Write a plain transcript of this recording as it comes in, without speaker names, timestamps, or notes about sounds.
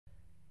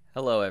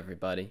Hello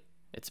everybody.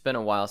 It's been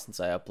a while since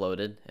I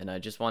uploaded, and I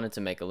just wanted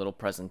to make a little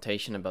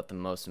presentation about the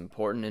most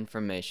important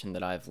information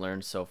that I've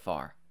learned so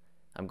far.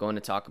 I'm going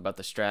to talk about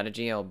the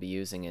strategy I'll be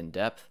using in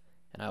depth,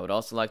 and I would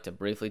also like to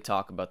briefly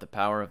talk about the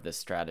power of this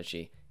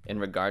strategy in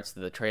regards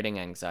to the trading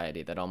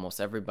anxiety that almost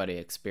everybody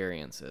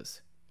experiences.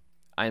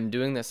 I am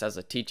doing this as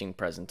a teaching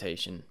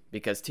presentation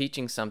because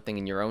teaching something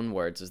in your own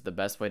words is the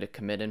best way to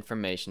commit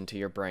information to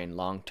your brain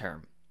long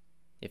term.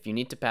 If you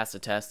need to pass a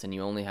test and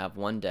you only have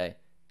one day,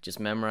 just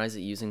memorize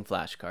it using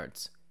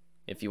flashcards.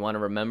 If you want to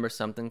remember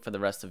something for the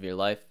rest of your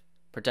life,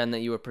 pretend that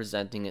you are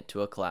presenting it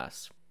to a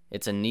class.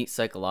 It's a neat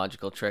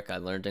psychological trick I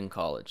learned in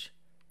college.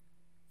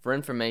 For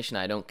information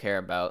I don't care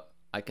about,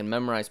 I can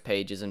memorize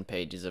pages and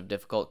pages of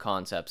difficult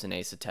concepts and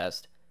ace a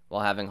test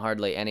while having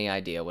hardly any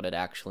idea what it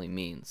actually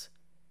means.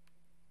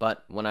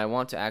 But when I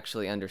want to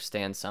actually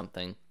understand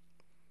something,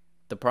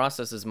 the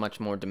process is much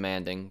more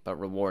demanding but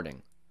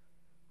rewarding.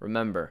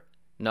 Remember,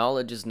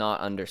 knowledge is not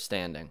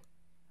understanding.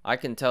 I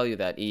can tell you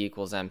that E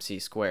equals mc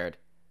squared,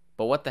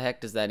 but what the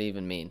heck does that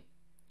even mean?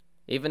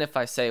 Even if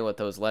I say what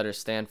those letters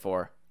stand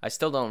for, I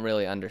still don't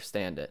really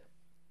understand it.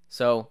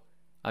 So,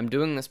 I'm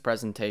doing this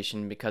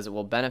presentation because it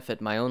will benefit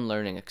my own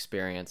learning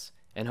experience,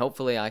 and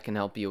hopefully I can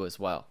help you as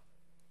well.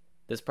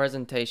 This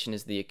presentation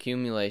is the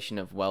accumulation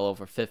of well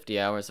over 50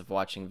 hours of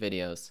watching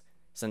videos,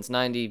 since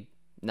 99%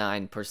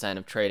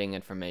 of trading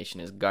information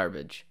is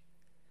garbage.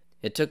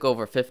 It took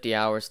over 50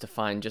 hours to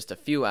find just a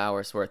few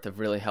hours worth of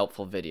really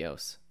helpful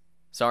videos.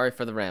 Sorry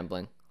for the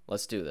rambling.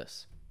 Let's do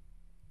this.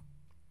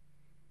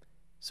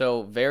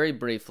 So, very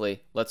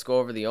briefly, let's go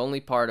over the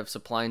only part of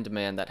supply and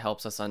demand that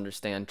helps us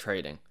understand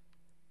trading.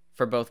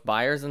 For both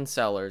buyers and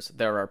sellers,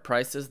 there are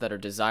prices that are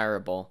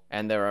desirable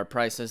and there are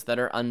prices that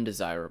are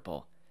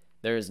undesirable.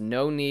 There is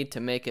no need to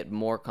make it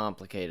more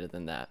complicated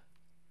than that.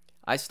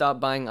 I stop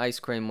buying ice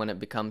cream when it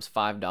becomes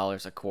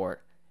 $5 a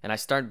quart, and I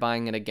start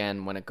buying it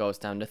again when it goes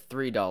down to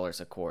 $3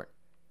 a quart.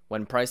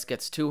 When price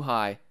gets too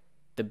high,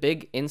 the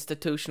big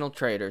institutional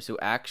traders who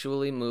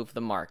actually move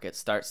the market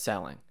start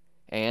selling,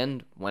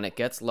 and when it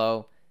gets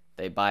low,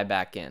 they buy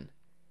back in.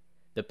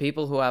 The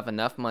people who have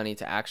enough money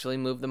to actually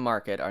move the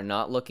market are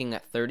not looking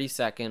at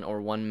 30-second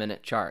or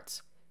 1-minute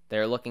charts. They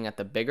are looking at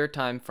the bigger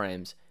time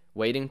frames,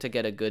 waiting to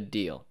get a good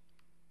deal.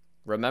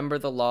 Remember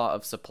the law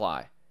of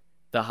supply.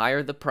 The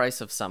higher the price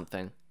of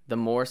something, the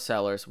more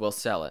sellers will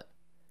sell it.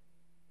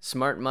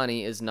 Smart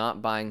money is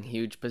not buying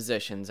huge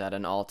positions at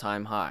an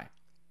all-time high.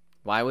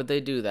 Why would they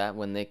do that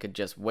when they could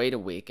just wait a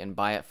week and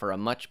buy it for a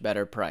much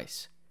better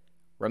price?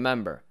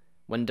 Remember,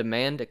 when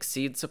demand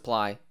exceeds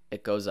supply,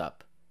 it goes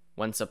up.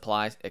 When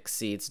supply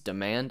exceeds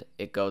demand,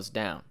 it goes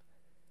down.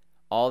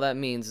 All that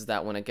means is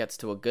that when it gets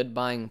to a good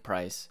buying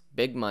price,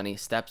 big money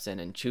steps in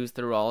and chews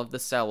through all of the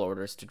sell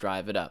orders to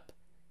drive it up.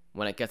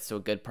 When it gets to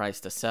a good price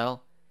to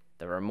sell,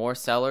 there are more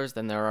sellers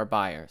than there are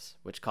buyers,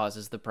 which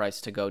causes the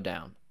price to go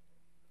down.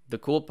 The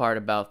cool part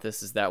about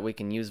this is that we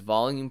can use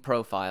volume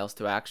profiles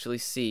to actually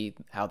see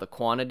how the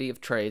quantity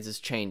of trades is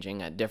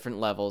changing at different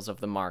levels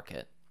of the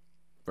market.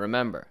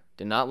 Remember,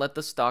 do not let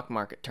the stock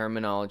market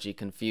terminology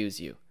confuse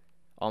you.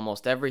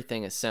 Almost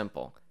everything is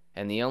simple,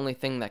 and the only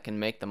thing that can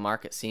make the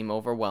market seem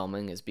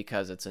overwhelming is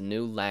because it's a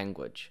new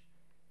language.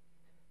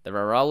 There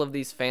are all of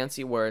these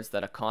fancy words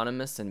that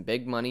economists and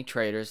big money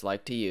traders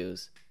like to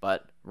use,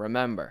 but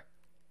remember,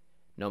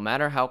 no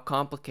matter how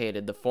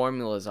complicated the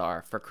formulas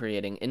are for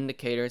creating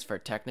indicators for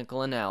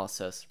technical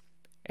analysis,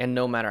 and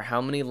no matter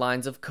how many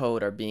lines of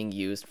code are being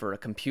used for a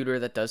computer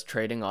that does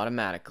trading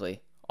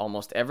automatically,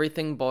 almost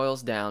everything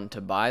boils down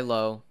to buy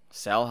low,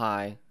 sell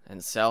high,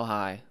 and sell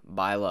high,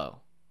 buy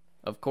low.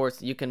 Of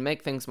course, you can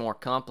make things more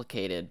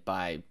complicated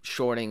by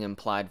shorting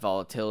implied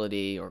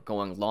volatility or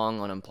going long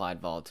on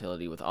implied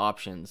volatility with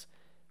options,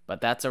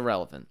 but that's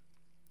irrelevant.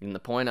 And the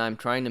point I'm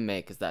trying to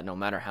make is that no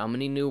matter how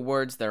many new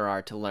words there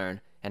are to learn,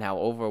 and how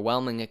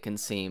overwhelming it can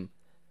seem,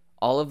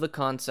 all of the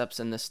concepts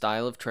in this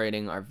style of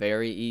trading are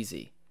very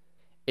easy.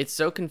 It's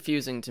so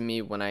confusing to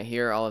me when I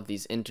hear all of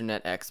these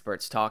internet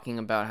experts talking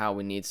about how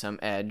we need some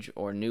edge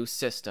or new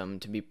system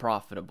to be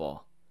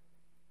profitable.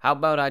 How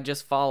about I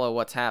just follow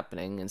what's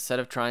happening instead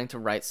of trying to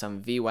write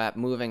some VWAP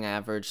moving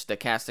average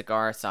stochastic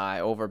RSI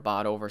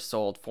overbought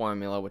oversold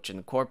formula which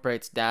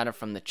incorporates data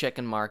from the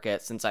chicken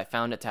market since I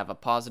found it to have a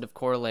positive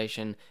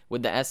correlation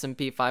with the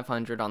S&P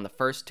 500 on the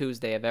first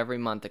Tuesday of every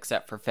month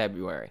except for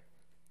February.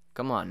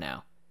 Come on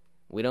now.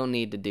 We don't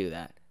need to do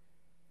that.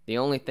 The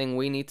only thing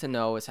we need to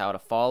know is how to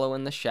follow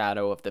in the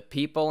shadow of the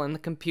people and the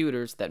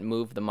computers that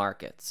move the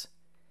markets.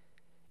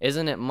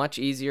 Isn't it much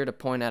easier to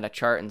point at a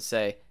chart and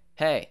say,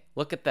 hey,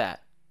 look at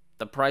that.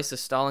 The price is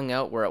stalling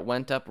out where it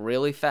went up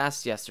really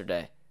fast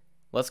yesterday.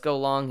 Let's go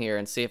long here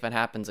and see if it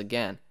happens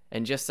again,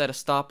 and just set a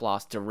stop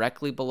loss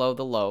directly below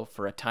the low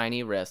for a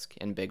tiny risk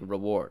and big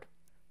reward.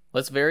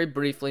 Let's very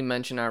briefly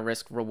mention our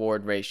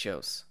risk-reward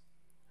ratios.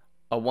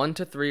 A 1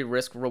 to 3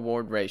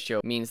 risk-reward ratio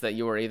means that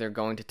you are either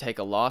going to take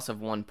a loss of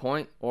 1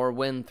 point or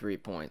win 3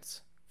 points.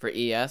 For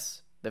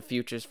ES, the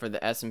futures for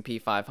the S&P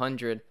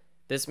 500,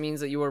 this means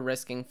that you are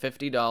risking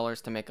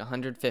 $50 to make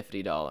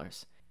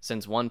 $150.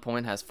 since one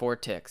point has 4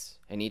 ticks,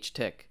 and each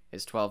tick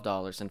is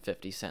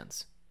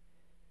 $12.50.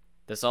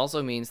 This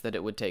also means that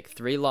it would take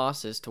 3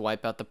 losses to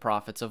wipe out the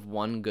profits of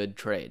one good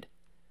trade.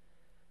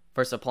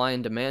 For supply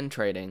and demand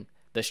trading,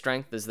 the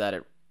strength is that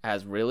it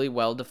has really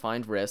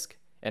well-defined risk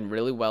and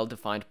really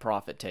well-defined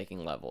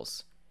profit-taking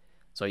levels.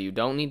 So you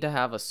don't need to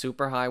have a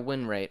super high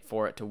win rate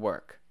for it to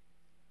work.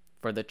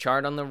 For the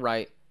chart on the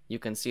right, you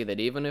can see that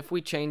even if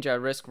we change our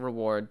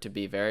risk-reward to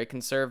be very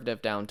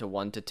conservative down to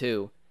 1 to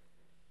 2,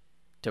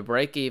 to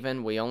break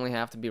even, we only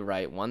have to be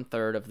right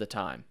 1/3 of the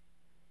time.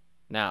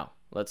 Now,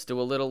 let's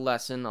do a little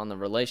lesson on the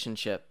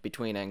relationship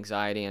between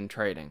anxiety and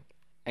trading.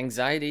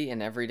 Anxiety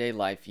in everyday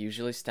life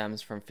usually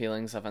stems from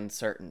feelings of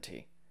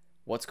uncertainty.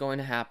 What's going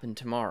to happen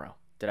tomorrow?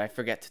 Did I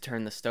forget to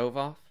turn the stove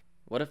off?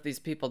 What if these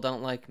people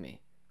don't like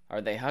me?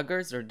 Are they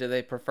huggers or do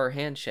they prefer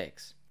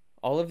handshakes?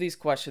 All of these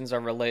questions are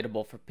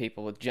relatable for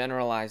people with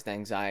generalized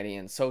anxiety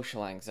and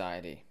social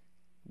anxiety.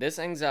 This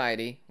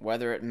anxiety,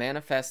 whether it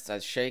manifests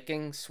as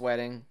shaking,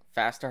 sweating,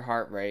 faster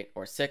heart rate,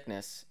 or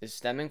sickness, is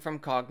stemming from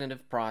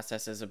cognitive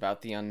processes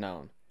about the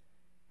unknown.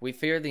 We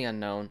fear the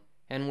unknown,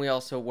 and we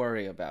also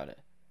worry about it.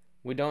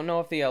 We don't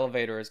know if the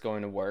elevator is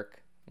going to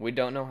work, we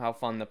don't know how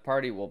fun the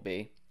party will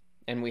be,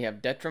 and we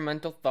have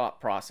detrimental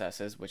thought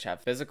processes which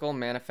have physical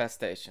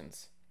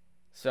manifestations.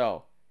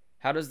 So,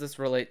 how does this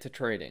relate to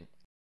trading?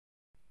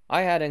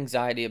 I had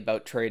anxiety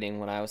about trading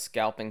when I was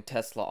scalping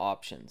Tesla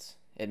options.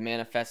 It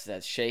manifested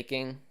as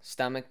shaking,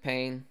 stomach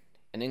pain,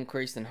 an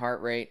increase in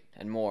heart rate,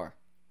 and more.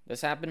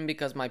 This happened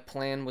because my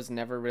plan was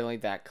never really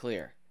that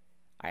clear.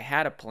 I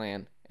had a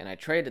plan, and I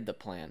traded the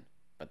plan,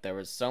 but there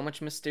was so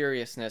much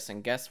mysteriousness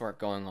and guesswork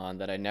going on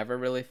that I never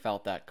really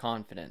felt that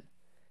confident.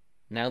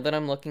 Now that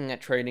I'm looking at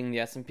trading the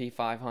S&P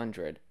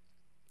 500,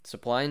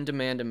 supply and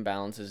demand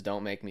imbalances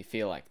don't make me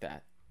feel like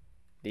that.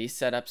 These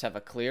setups have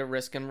a clear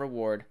risk and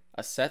reward,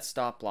 a set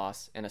stop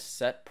loss, and a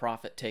set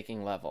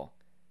profit-taking level.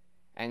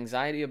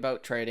 Anxiety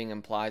about trading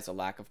implies a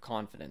lack of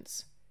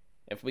confidence.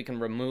 If we can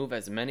remove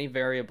as many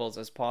variables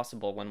as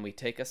possible when we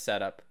take a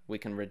setup, we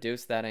can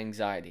reduce that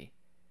anxiety.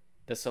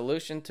 The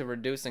solution to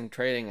reducing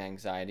trading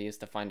anxiety is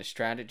to find a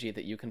strategy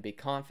that you can be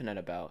confident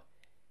about,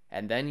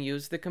 and then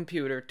use the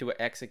computer to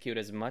execute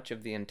as much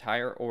of the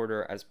entire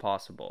order as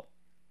possible.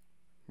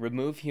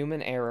 Remove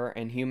human error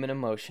and human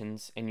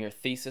emotions, and your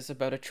thesis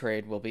about a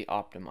trade will be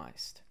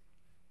optimized.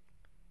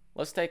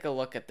 Let's take a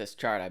look at this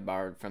chart I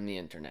borrowed from the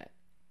internet.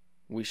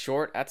 We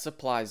short at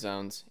supply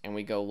zones, and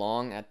we go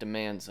long at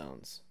demand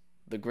zones.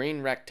 The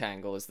green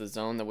rectangle is the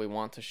zone that we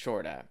want to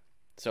short at,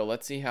 so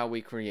let's see how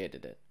we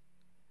created it.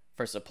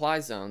 For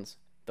supply zones,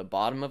 the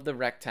bottom of the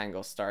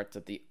rectangle starts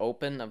at the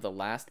open of the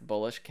last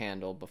bullish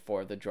candle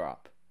before the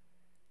drop.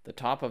 The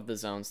top of the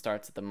zone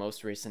starts at the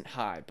most recent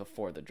high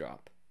before the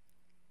drop.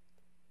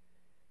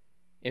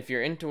 If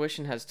your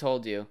intuition has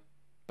told you,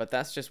 but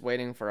that's just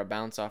waiting for a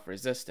bounce off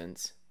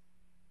resistance,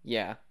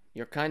 yeah,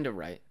 you're kinda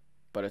right,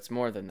 but it's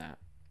more than that.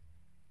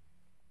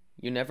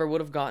 You never would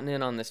have gotten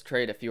in on this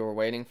trade if you were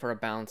waiting for a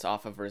bounce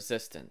off of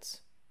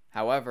resistance.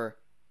 However,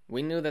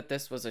 we knew that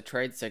this was a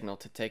trade signal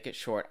to take it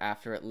short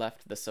after it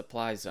left the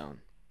supply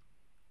zone.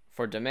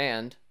 For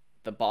demand,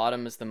 the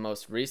bottom is the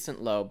most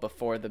recent low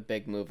before the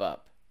big move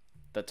up.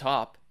 The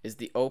top is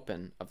the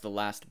open of the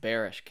last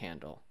bearish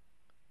candle.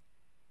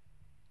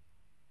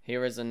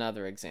 Here is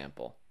another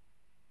example.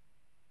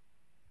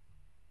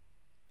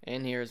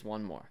 And here's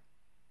one more.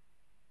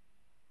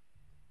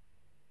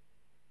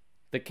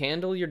 The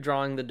candle you're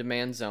drawing the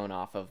demand zone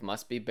off of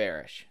must be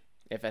bearish.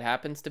 If it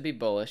happens to be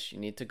bullish, you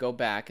need to go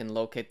back and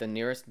locate the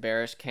nearest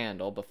bearish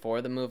candle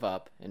before the move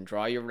up and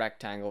draw your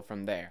rectangle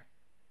from there.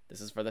 This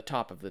is for the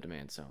top of the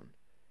demand zone.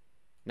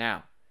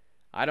 Now,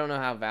 I don't know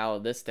how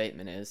valid this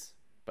statement is,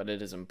 but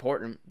it is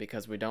important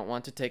because we don't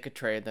want to take a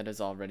trade that has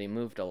already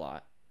moved a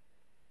lot.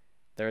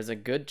 There is a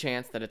good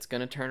chance that it's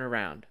going to turn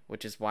around,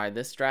 which is why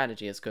this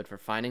strategy is good for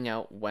finding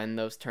out when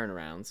those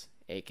turnarounds,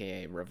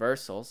 aka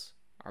reversals,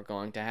 are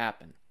going to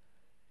happen.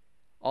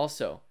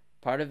 Also,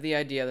 part of the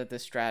idea that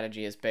this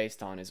strategy is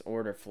based on is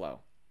order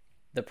flow.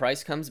 The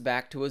price comes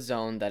back to a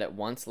zone that it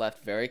once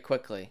left very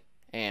quickly,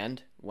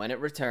 and, when it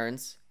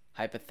returns,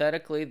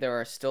 hypothetically there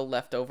are still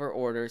leftover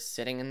orders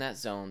sitting in that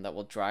zone that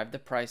will drive the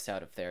price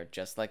out of there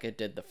just like it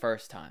did the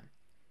first time.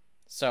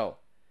 So,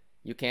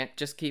 you can't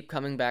just keep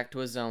coming back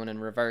to a zone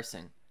and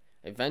reversing.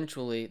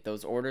 Eventually,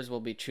 those orders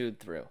will be chewed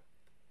through.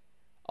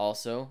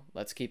 Also,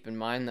 let's keep in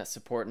mind that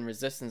support and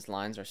resistance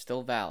lines are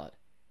still valid,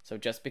 so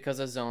just because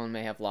a zone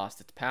may have lost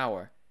its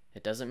power,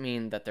 it doesn't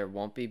mean that there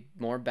won't be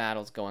more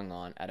battles going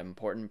on at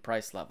important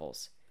price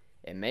levels.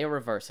 It may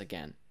reverse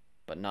again,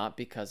 but not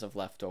because of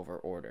leftover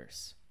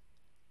orders.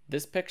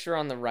 This picture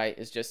on the right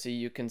is just so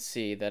you can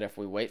see that if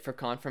we wait for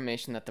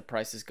confirmation that the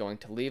price is going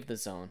to leave the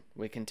zone,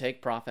 we can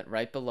take profit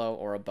right below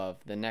or above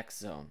the next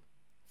zone.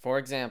 For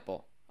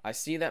example, I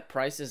see that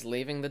price is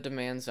leaving the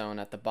demand zone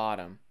at the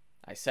bottom.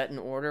 I set an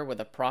order with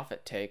a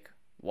profit take,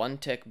 one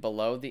tick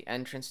below the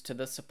entrance to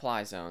the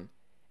supply zone,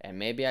 and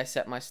maybe I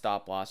set my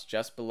stop loss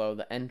just below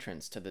the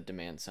entrance to the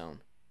demand zone.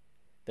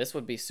 This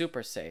would be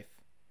super safe,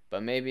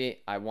 but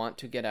maybe I want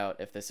to get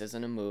out if this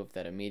isn't a move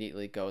that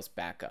immediately goes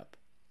back up.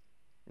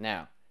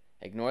 Now,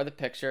 ignore the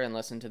picture and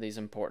listen to these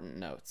important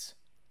notes.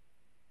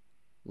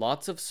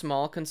 Lots of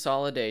small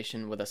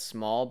consolidation with a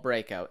small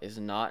breakout is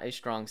not a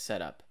strong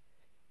setup.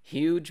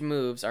 Huge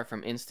moves are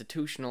from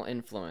institutional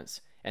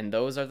influence, and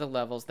those are the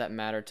levels that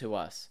matter to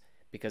us,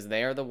 because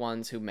they are the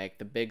ones who make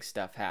the big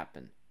stuff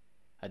happen.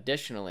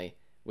 Additionally,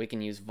 we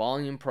can use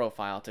volume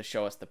profile to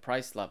show us the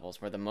price levels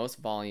where the most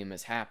volume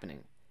is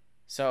happening.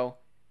 So,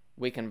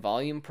 we can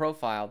volume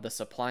profile the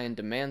supply and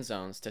demand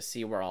zones to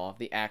see where all of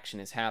the action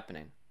is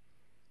happening.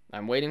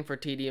 I'm waiting for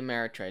TD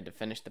Ameritrade to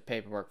finish the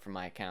paperwork for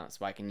my account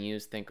so I can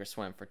use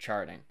Thinkorswim for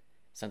charting,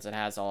 since it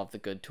has all of the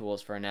good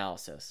tools for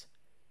analysis.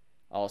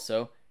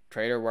 Also,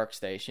 Trader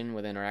Workstation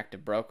with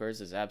interactive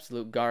brokers is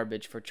absolute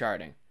garbage for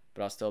charting,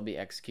 but I'll still be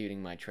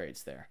executing my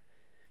trades there.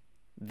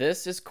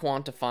 This is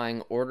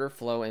quantifying order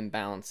flow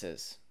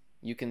imbalances.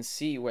 You can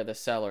see where the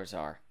sellers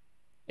are.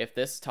 If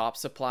this top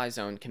supply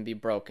zone can be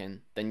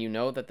broken, then you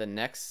know that the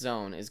next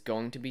zone is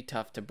going to be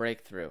tough to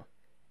break through,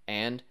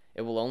 and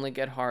it will only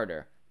get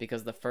harder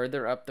because the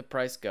further up the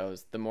price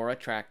goes, the more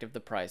attractive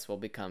the price will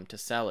become to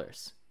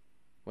sellers.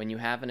 When you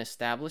have an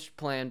established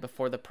plan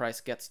before the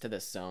price gets to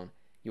this zone,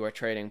 you are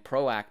trading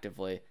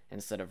proactively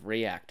instead of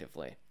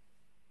reactively.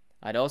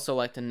 I'd also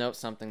like to note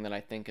something that I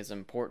think is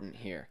important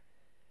here.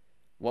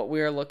 What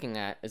we are looking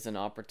at is an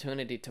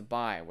opportunity to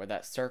buy where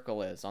that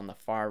circle is on the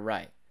far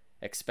right,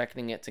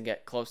 expecting it to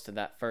get close to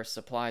that first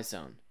supply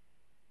zone.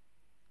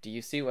 Do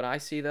you see what I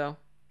see though?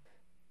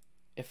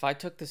 If I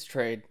took this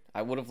trade,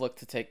 I would have looked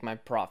to take my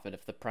profit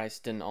if the price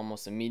didn't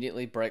almost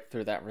immediately break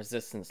through that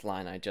resistance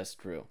line I just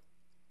drew.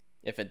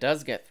 If it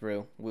does get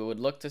through, we would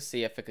look to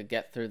see if it could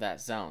get through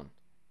that zone,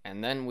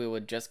 and then we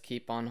would just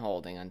keep on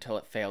holding until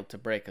it failed to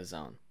break a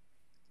zone.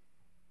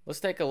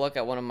 Let's take a look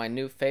at one of my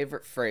new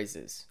favorite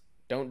phrases.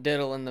 Don't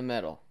diddle in the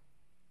middle.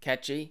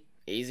 Catchy,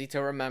 easy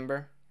to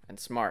remember, and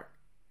smart.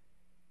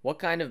 What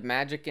kind of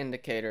magic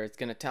indicator is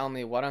going to tell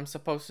me what I'm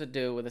supposed to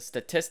do with a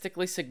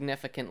statistically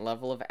significant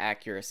level of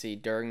accuracy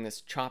during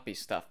this choppy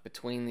stuff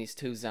between these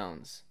two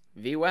zones?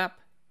 VWAP?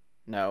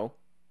 No.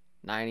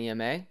 9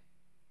 EMA?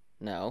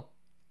 No.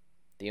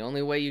 The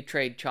only way you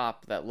trade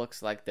chop that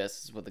looks like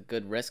this is with a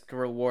good risk to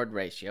reward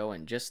ratio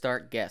and just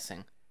start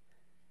guessing.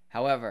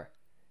 However,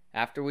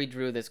 after we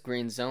drew this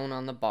green zone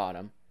on the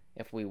bottom,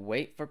 if we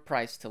wait for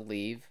price to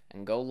leave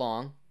and go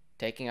long,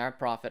 taking our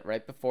profit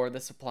right before the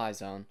supply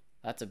zone,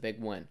 that's a big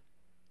win.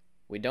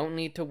 We don't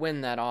need to win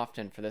that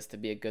often for this to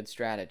be a good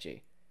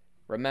strategy.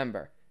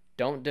 Remember,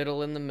 don't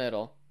diddle in the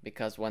middle,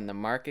 because when the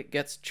market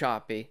gets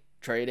choppy,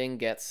 trading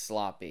gets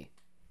sloppy.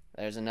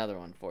 There's another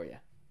one for you.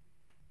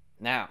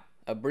 Now,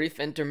 a brief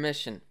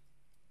intermission.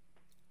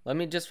 Let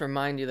me just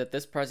remind you that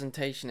this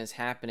presentation is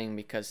happening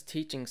because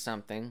teaching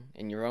something,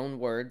 in your own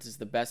words, is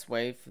the best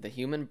way for the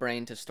human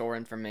brain to store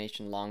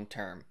information long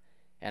term.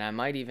 And I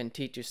might even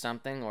teach you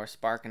something or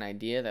spark an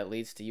idea that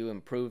leads to you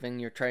improving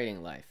your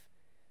trading life.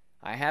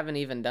 I haven't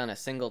even done a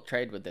single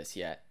trade with this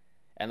yet,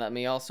 and let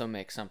me also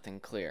make something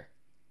clear.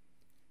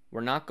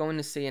 We're not going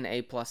to see an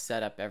A+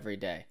 setup every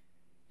day.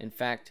 In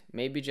fact,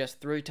 maybe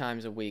just 3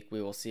 times a week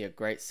we will see a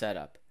great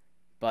setup.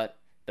 But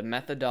the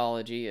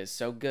methodology is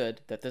so good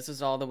that this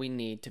is all that we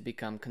need to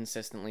become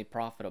consistently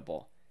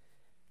profitable.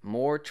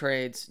 More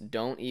trades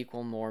don't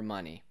equal more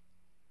money.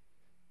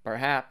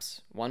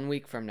 Perhaps, 1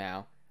 week from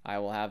now, I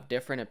will have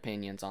different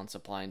opinions on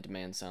supply and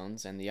demand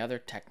zones and the other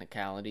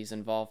technicalities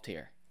involved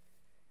here.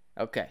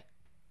 Okay,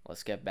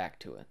 let's get back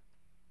to it.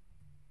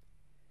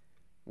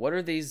 What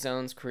are these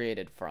zones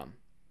created from?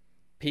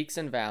 Peaks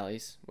and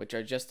valleys, which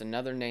are just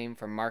another name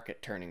for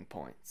market turning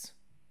points.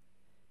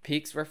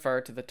 Peaks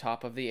refer to the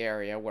top of the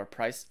area where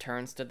price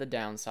turns to the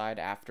downside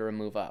after a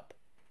move up.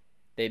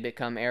 They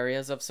become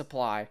areas of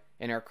supply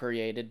and are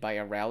created by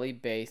a rally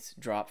base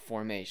drop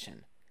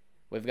formation.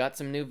 We've got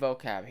some new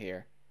vocab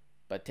here,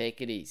 but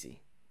take it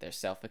easy. They're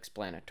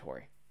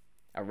self-explanatory.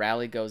 A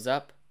rally goes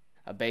up,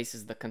 a base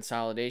is the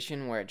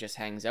consolidation where it just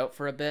hangs out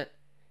for a bit,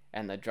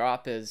 and the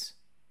drop is,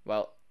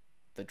 well,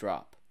 the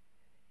drop.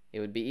 It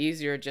would be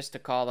easier just to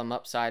call them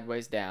up,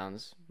 sideways,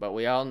 downs, but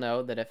we all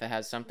know that if it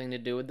has something to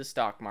do with the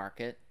stock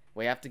market,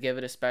 we have to give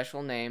it a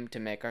special name to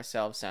make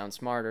ourselves sound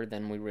smarter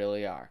than we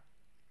really are.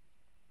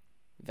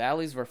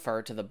 Valleys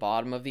refer to the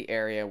bottom of the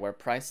area where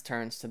price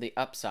turns to the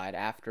upside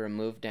after a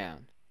move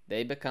down.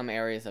 They become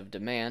areas of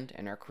demand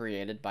and are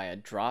created by a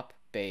drop,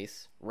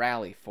 base,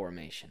 rally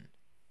formation.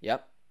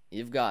 Yep,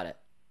 you've got it.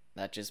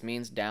 That just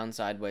means down,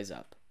 sideways,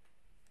 up.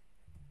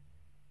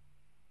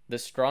 The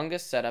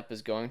strongest setup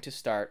is going to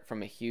start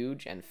from a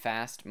huge and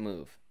fast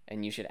move,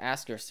 and you should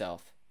ask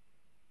yourself,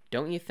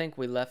 don't you think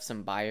we left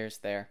some buyers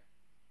there?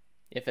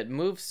 If it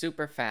moves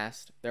super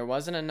fast, there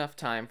wasn't enough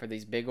time for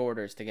these big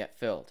orders to get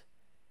filled.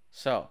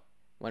 So,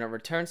 when it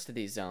returns to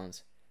these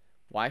zones,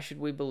 why should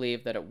we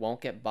believe that it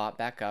won't get bought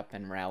back up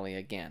and rally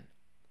again?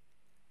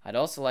 I'd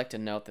also like to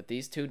note that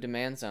these two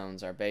demand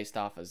zones are based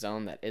off a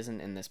zone that isn't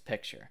in this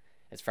picture.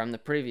 It's from the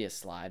previous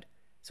slide,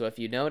 so if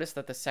you notice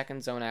that the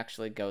second zone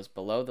actually goes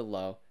below the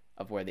low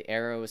of where the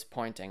arrow is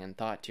pointing and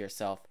thought to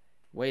yourself,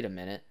 wait a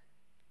minute,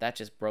 that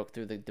just broke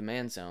through the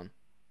demand zone.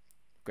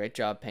 Great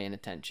job paying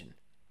attention.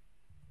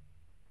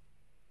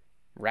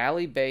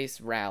 Rally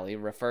base rally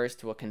refers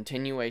to a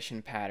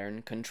continuation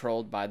pattern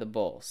controlled by the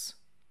bulls.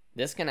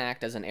 This can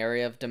act as an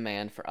area of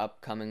demand for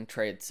upcoming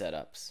trade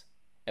setups.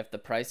 If the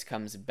price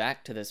comes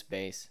back to this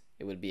base,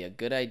 it would be a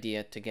good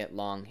idea to get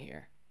long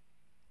here.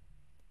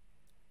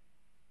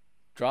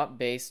 Drop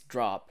base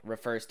drop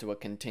refers to a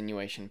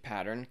continuation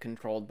pattern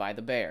controlled by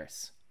the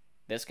bears.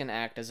 This can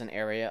act as an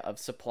area of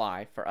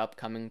supply for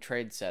upcoming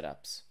trade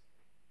setups.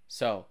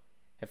 So,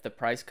 if the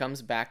price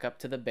comes back up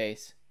to the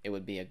base, it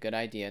would be a good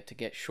idea to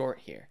get short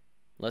here.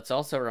 Let's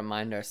also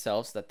remind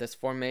ourselves that this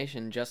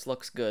formation just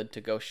looks good to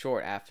go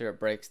short after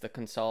it breaks the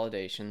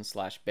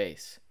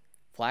consolidation/base.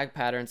 Flag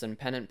patterns and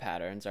pennant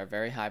patterns are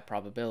very high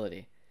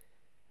probability.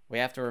 We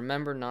have to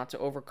remember not to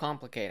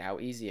overcomplicate how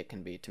easy it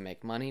can be to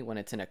make money when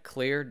it's in a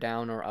clear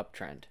down or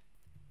uptrend.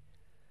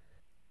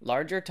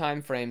 Larger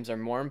time frames are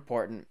more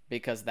important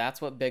because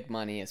that's what big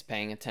money is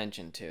paying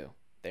attention to.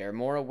 They are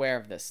more aware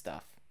of this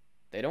stuff.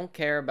 They don't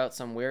care about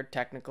some weird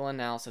technical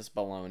analysis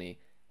baloney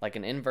like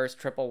an inverse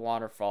triple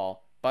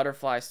waterfall,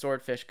 butterfly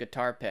swordfish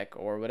guitar pick,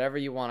 or whatever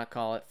you want to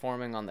call it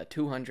forming on the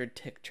 200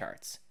 tick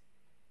charts.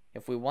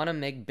 If we want to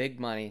make big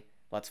money,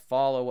 let's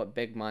follow what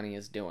big money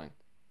is doing.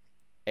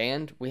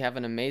 And we have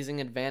an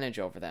amazing advantage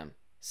over them,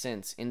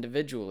 since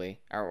individually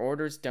our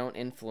orders don't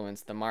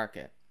influence the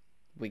market.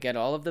 We get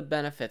all of the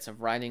benefits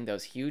of riding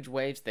those huge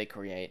waves they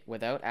create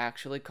without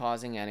actually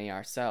causing any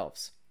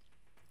ourselves.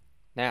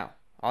 Now,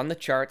 on the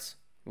charts,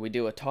 we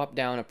do a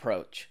top-down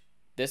approach.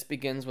 This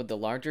begins with the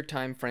larger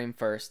time frame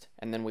first,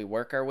 and then we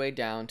work our way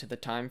down to the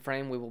time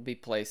frame we will be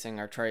placing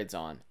our trades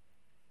on.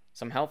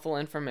 Some helpful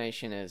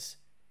information is,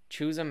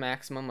 choose a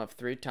maximum of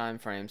 3 time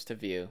frames to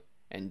view,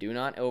 and do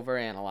not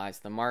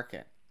overanalyze the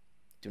market.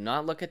 Do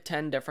not look at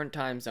 10 different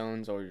time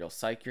zones or you'll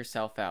psych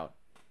yourself out.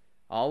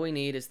 All we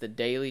need is the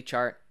daily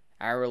chart,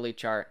 hourly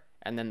chart,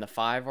 and then the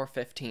 5 or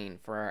 15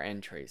 for our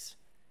entries.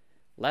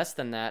 Less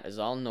than that is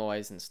all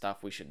noise and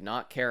stuff we should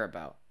not care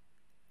about.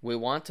 We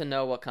want to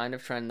know what kind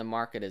of trend the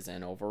market is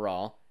in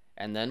overall,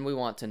 and then we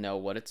want to know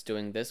what it's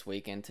doing this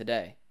week and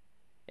today.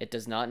 It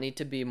does not need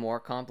to be more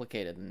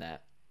complicated than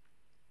that.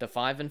 The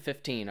 5 and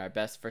 15 are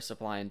best for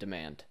supply and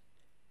demand.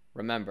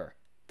 Remember,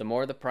 the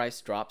more the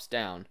price drops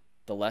down,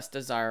 the less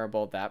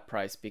desirable that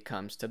price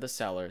becomes to the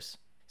sellers,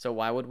 so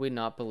why would we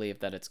not believe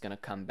that it's going to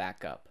come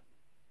back up?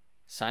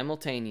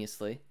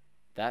 Simultaneously,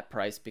 that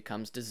price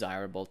becomes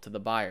desirable to the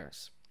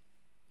buyers.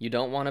 You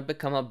don't want to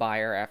become a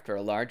buyer after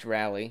a large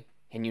rally,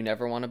 and you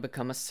never want to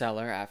become a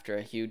seller after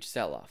a huge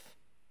sell-off.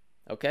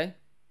 Okay?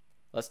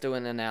 Let's do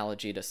an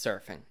analogy to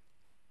surfing.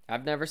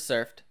 I've never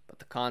surfed, but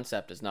the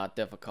concept is not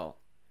difficult.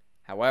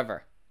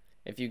 However,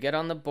 if you get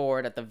on the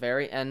board at the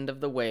very end of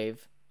the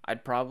wave,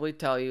 I'd probably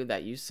tell you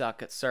that you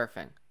suck at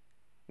surfing.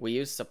 We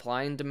use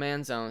supply and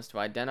demand zones to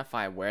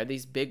identify where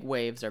these big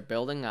waves are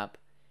building up,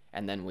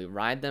 and then we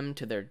ride them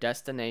to their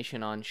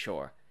destination on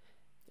shore.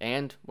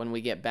 And when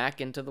we get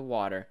back into the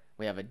water,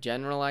 we have a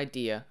general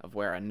idea of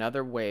where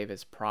another wave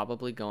is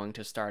probably going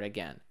to start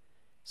again.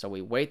 So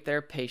we wait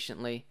there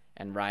patiently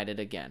and ride it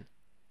again.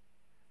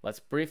 Let's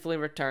briefly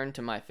return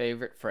to my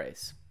favorite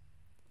phrase.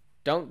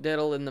 Don't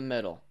diddle in the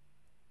middle.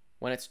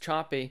 When it's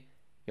choppy,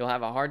 you'll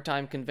have a hard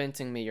time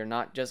convincing me you're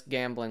not just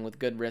gambling with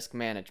good risk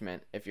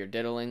management if you're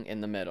diddling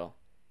in the middle.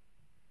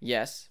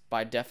 Yes,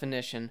 by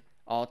definition,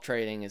 all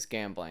trading is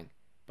gambling,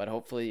 but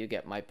hopefully you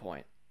get my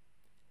point.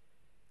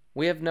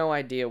 We have no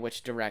idea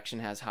which direction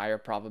has higher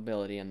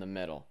probability in the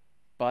middle,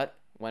 but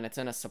when it's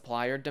in a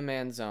supply or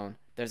demand zone,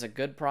 there's a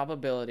good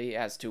probability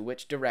as to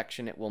which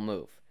direction it will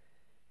move.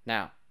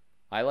 Now,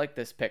 I like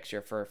this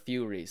picture for a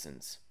few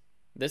reasons.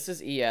 This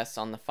is ES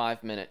on the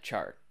 5-minute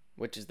chart,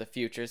 which is the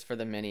futures for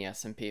the mini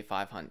S&P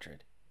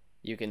 500.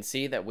 You can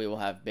see that we will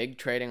have big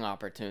trading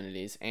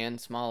opportunities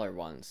and smaller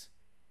ones.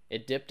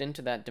 It dipped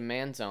into that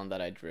demand zone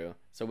that I drew,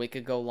 so we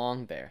could go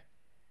long there.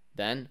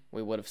 Then,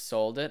 we would have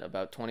sold it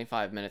about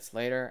 25 minutes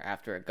later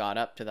after it got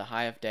up to the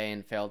high of day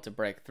and failed to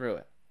break through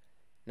it.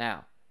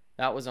 Now,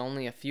 that was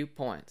only a few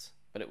points,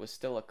 but it was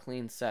still a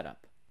clean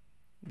setup.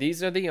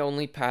 These are the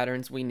only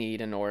patterns we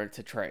need in order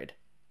to trade.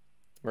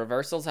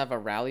 Reversals have a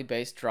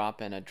rally-based drop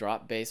and a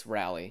drop-based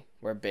rally,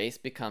 where base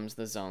becomes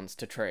the zones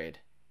to trade.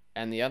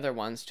 And the other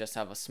ones just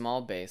have a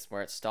small base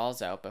where it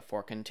stalls out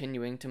before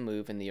continuing to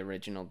move in the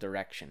original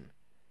direction.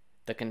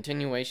 The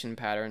continuation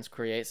patterns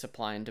create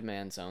supply and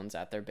demand zones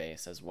at their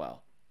base as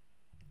well.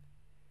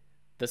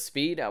 The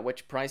speed at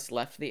which price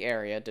left the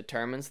area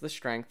determines the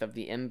strength of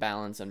the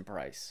imbalance in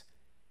price.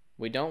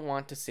 We don't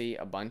want to see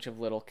a bunch of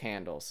little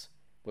candles.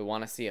 We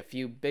want to see a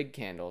few big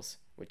candles,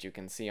 which you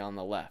can see on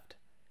the left.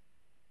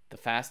 The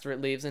faster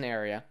it leaves an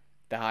area,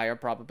 the higher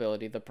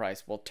probability the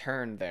price will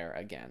turn there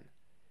again.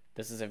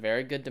 This is a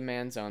very good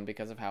demand zone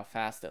because of how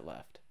fast it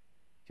left.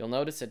 You'll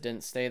notice it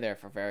didn't stay there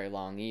for very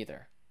long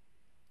either.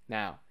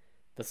 Now,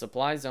 the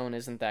supply zone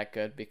isn't that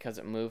good because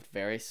it moved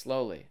very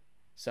slowly,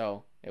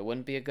 so it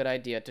wouldn't be a good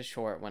idea to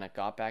short when it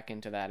got back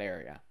into that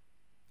area.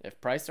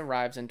 If price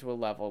arrives into a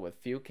level with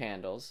few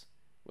candles,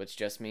 which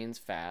just means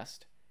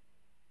fast,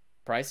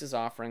 Price is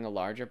offering a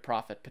larger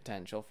profit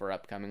potential for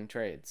upcoming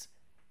trades.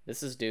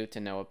 This is due to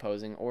no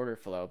opposing order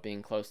flow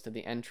being close to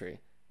the entry,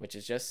 which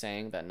is just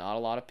saying that not a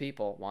lot of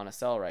people want to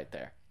sell right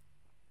there.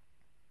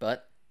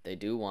 But they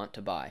do want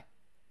to buy.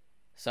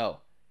 So,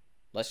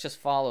 let's just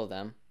follow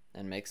them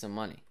and make some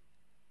money.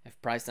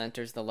 If price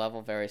enters the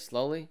level very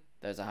slowly,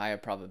 there's a higher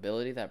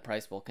probability that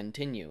price will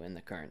continue in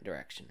the current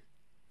direction.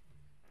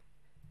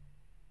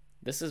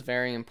 This is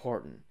very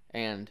important,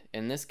 and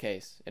in this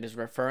case, it is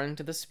referring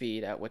to the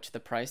speed at which the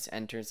price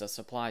enters a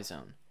supply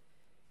zone.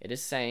 It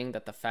is saying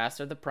that the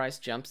faster the price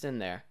jumps in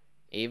there,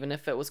 even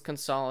if it was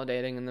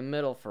consolidating in the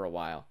middle for a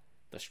while,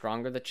 the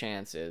stronger the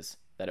chance is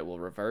that it will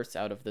reverse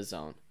out of the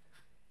zone.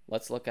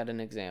 Let's look at an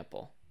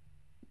example.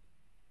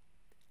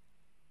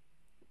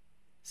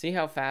 See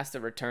how fast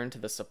it returned to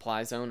the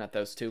supply zone at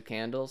those 2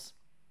 candles?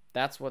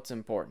 That's what's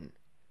important.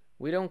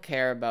 We don't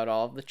care about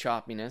all of the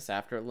choppiness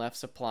after it left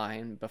supply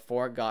and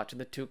before it got to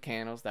the 2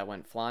 candles that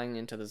went flying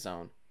into the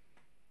zone.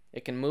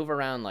 It can move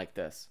around like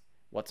this.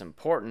 What's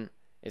important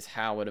is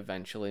how it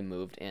eventually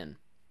moved in.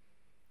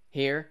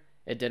 Here,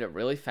 it did it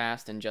really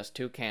fast in just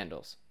 2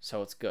 candles,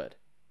 so it's good.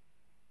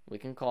 We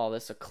can call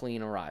this a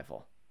clean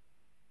arrival.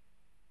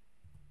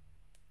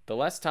 The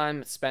less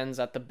time it spends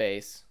at the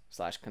base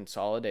 /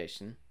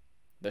 consolidation,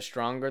 the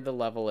stronger the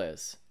level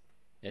is.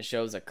 It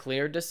shows a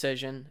clear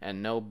decision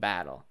and no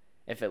battle.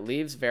 If it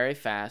leaves very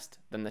fast,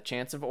 then the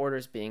chance of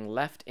orders being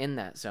left in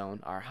that zone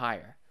are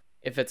higher.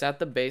 If it's at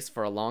the base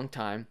for a long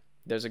time,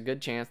 there's a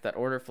good chance that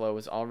order flow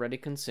is already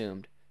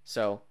consumed,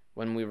 so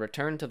when we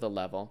return to the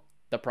level,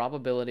 the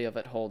probability of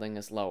it holding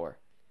is lower.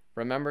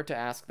 Remember to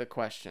ask the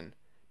question,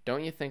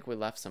 don't you think we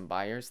left some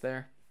buyers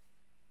there?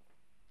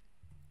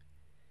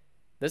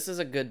 This is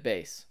a good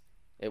base.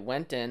 It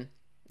went in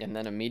and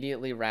then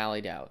immediately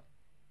rallied out.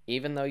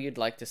 Even though you'd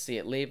like to see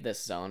it leave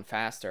this zone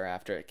faster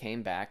after it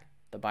came back,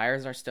 the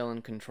buyers are still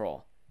in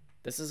control.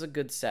 This is a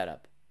good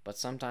setup, but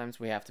sometimes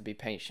we have to be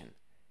patient,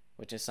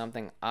 which is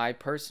something I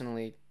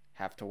personally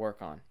have to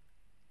work on.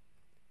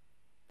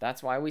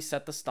 That's why we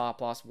set the stop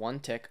loss 1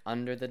 tick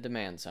under the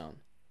demand zone.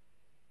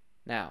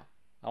 Now,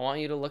 I want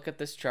you to look at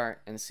this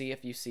chart and see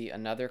if you see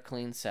another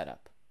clean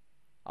setup.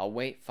 I'll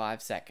wait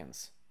 5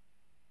 seconds.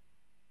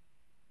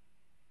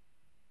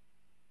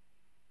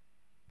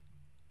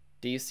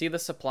 Do you see the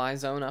supply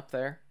zone up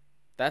there?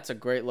 That's a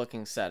great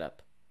looking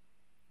setup.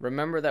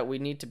 Remember that we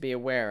need to be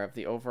aware of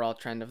the overall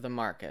trend of the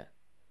market.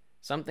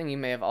 Something you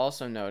may have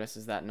also noticed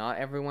is that not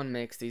everyone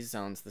makes these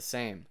zones the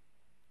same.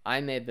 I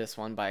made this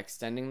one by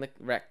extending the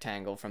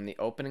rectangle from the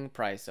opening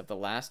price of the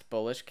last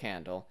bullish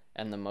candle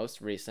and the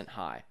most recent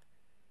high.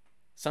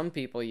 Some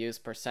people use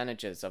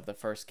percentages of the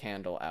first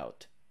candle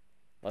out.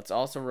 Let's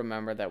also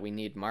remember that we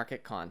need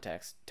market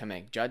context to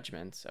make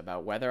judgments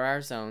about whether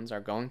our zones are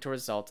going to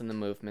result in the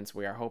movements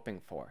we are hoping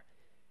for.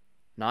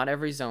 Not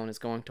every zone is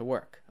going to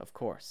work, of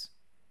course.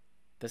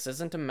 This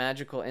isn't a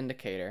magical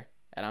indicator,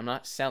 and I'm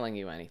not selling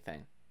you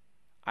anything.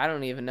 I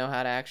don't even know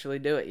how to actually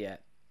do it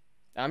yet.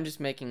 I'm just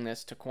making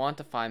this to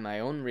quantify my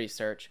own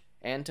research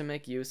and to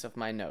make use of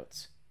my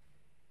notes.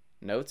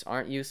 Notes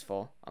aren't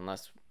useful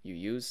unless you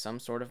use some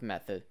sort of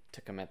method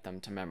to commit them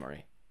to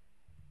memory.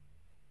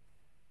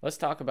 Let's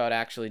talk about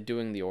actually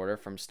doing the order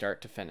from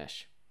start to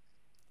finish.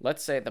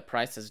 Let's say the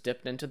price has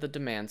dipped into the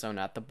demand zone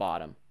at the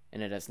bottom,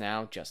 and it has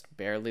now just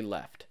barely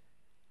left.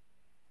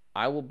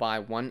 I will buy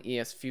 1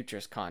 ES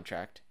futures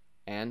contract,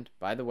 and,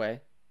 by the way,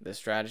 this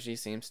strategy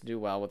seems to do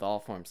well with all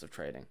forms of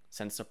trading,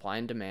 since supply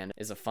and demand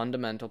is a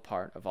fundamental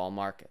part of all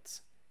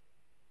markets.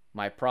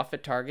 My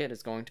profit target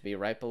is going to be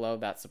right below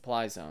that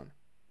supply zone,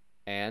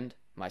 and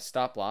my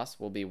stop loss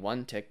will be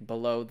 1 tick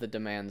below the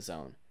demand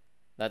zone.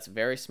 That's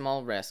very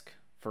small risk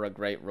for a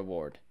great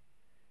reward.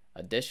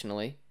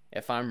 Additionally,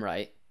 if I'm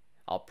right,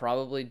 I'll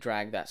probably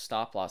drag that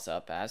stop loss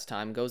up as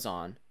time goes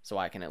on so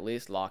I can at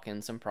least lock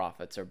in some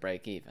profits or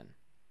break even.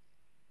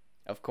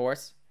 Of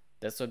course,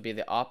 this would be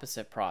the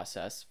opposite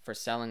process for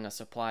selling a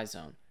supply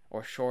zone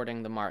or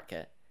shorting the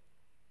market.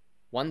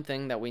 One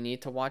thing that we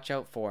need to watch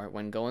out for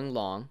when going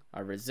long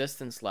are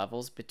resistance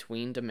levels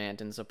between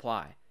demand and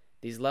supply.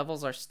 These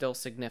levels are still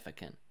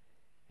significant.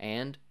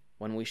 And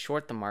when we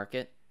short the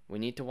market, we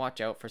need to watch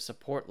out for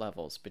support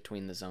levels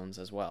between the zones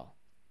as well.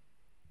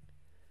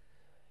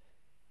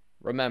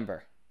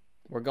 Remember,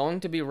 we're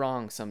going to be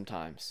wrong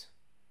sometimes.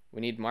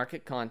 We need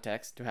market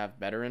context to have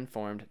better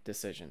informed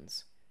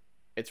decisions.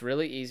 It's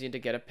really easy to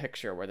get a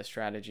picture where the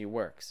strategy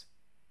works.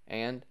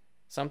 And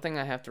something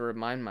I have to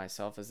remind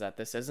myself is that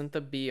this isn't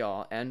the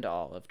be-all,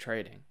 end-all of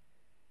trading.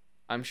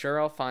 I'm sure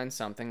I'll find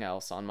something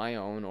else on my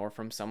own or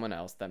from someone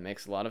else that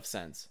makes a lot of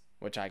sense,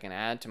 which I can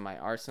add to my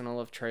arsenal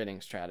of trading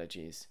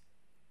strategies.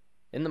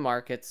 In the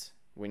markets,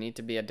 we need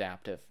to be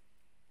adaptive.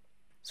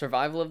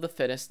 Survival of the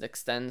fittest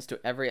extends to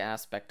every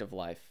aspect of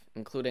life,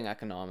 including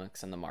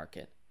economics and the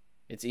market.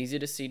 It's easy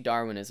to see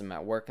Darwinism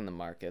at work in the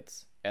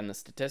markets, and the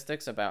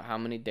statistics about how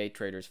many day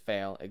traders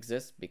fail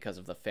exist because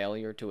of the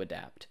failure to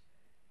adapt.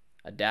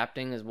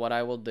 Adapting is what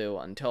I will do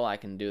until I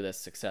can do this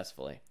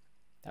successfully.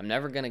 I'm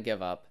never going to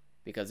give up,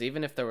 because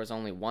even if there was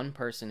only one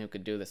person who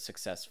could do this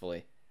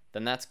successfully,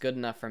 then that's good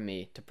enough for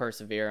me to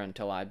persevere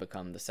until I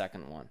become the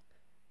second one.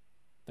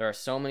 There are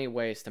so many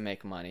ways to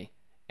make money,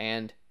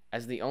 and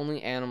as the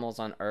only animals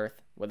on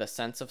Earth with a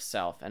sense of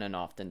self and an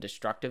often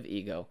destructive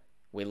ego,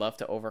 we love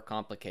to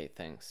overcomplicate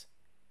things.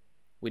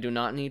 We do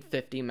not need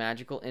 50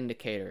 magical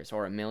indicators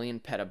or 1,000,000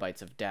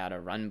 petabytes of data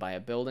run by a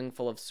building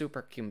full of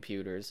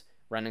supercomputers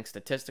running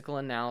statistical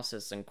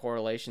analysis and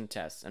correlation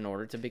tests in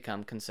order to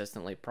become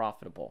consistently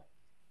profitable.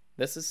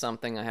 This is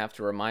something I have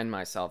to remind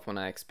myself when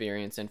I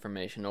experience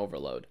information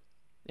overload,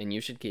 and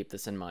you should keep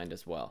this in mind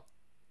as well.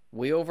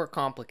 We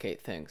overcomplicate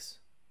things.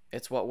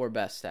 It's what we're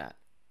best at.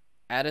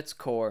 At its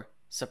core,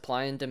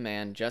 supply and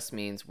demand just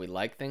means we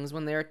like things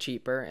when they are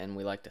cheaper and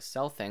we like to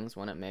sell things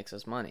when it makes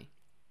us money.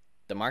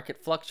 The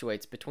market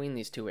fluctuates between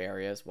these two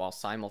areas while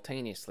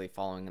simultaneously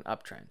following an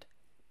uptrend,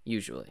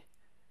 usually.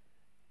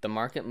 The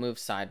market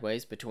moves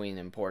sideways between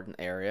important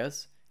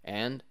areas,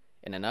 and,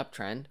 in an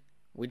uptrend,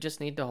 we just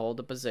need to hold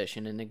a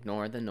position and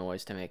ignore the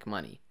noise to make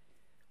money.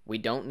 We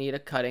don't need a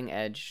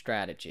cutting-edge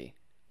strategy.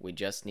 We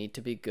just need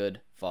to be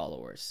good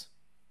followers.